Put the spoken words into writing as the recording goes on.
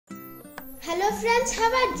Hello friends,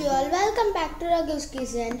 how are you all? Welcome back to Raghus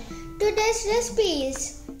Cuisine. Today's recipe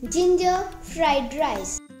is ginger fried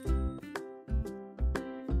rice.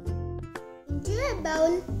 Into a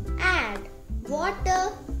bowl, add water,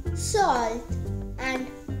 salt and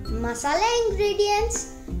masala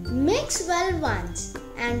ingredients. Mix well once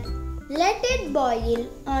and let it boil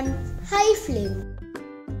on high flame.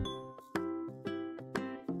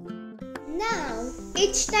 Now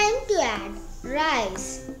it's time to add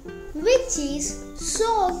rice, which is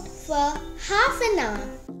soaked for half an hour.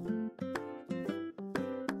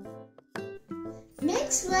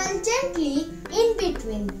 Mix well gently in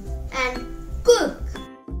between and cook.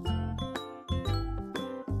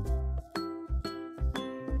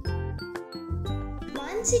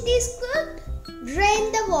 Once it is cooked,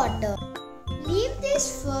 drain the water. Leave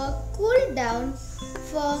this for cool down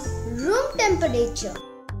for room temperature.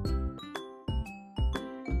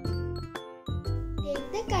 Take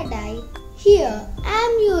the kadai. Here I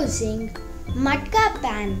am using matka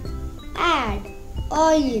pan. Add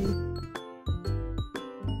oil.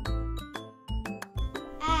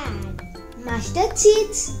 Add mustard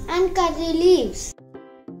seeds and curry leaves.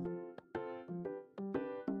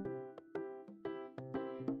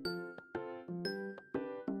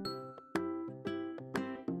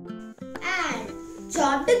 Add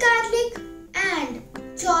chopped garlic and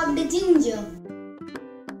chopped ginger.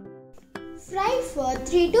 Fry for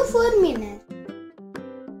 3 to 4 minutes.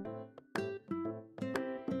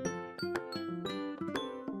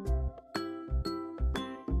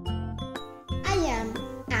 I am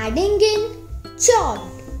adding in chopped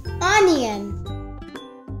onion,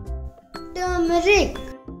 turmeric.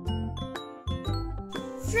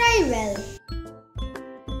 Fry well.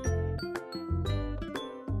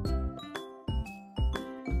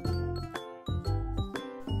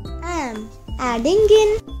 I am adding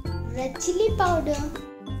in red chili powder,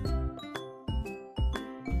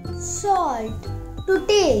 salt to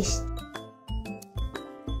taste,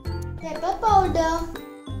 pepper powder,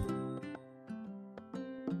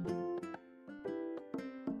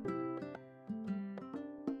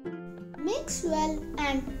 mix well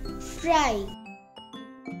and fry.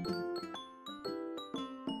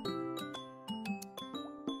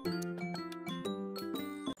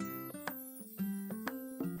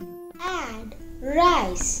 Add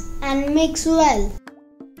rice and mix well.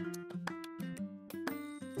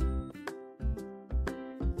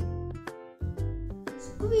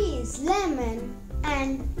 Squeeze lemon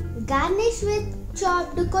and garnish with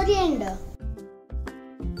chopped coriander.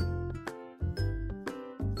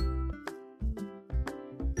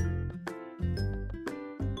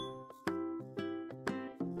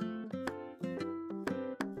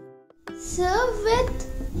 Serve with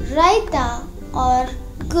raita or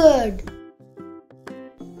curd.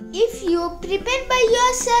 If you prepare by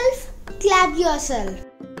yourself, clap yourself.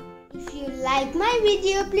 If you like my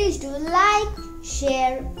video, please do like,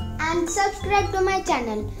 share and subscribe to my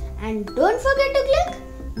channel. And don't forget to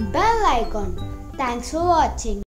click bell icon. Thanks for watching.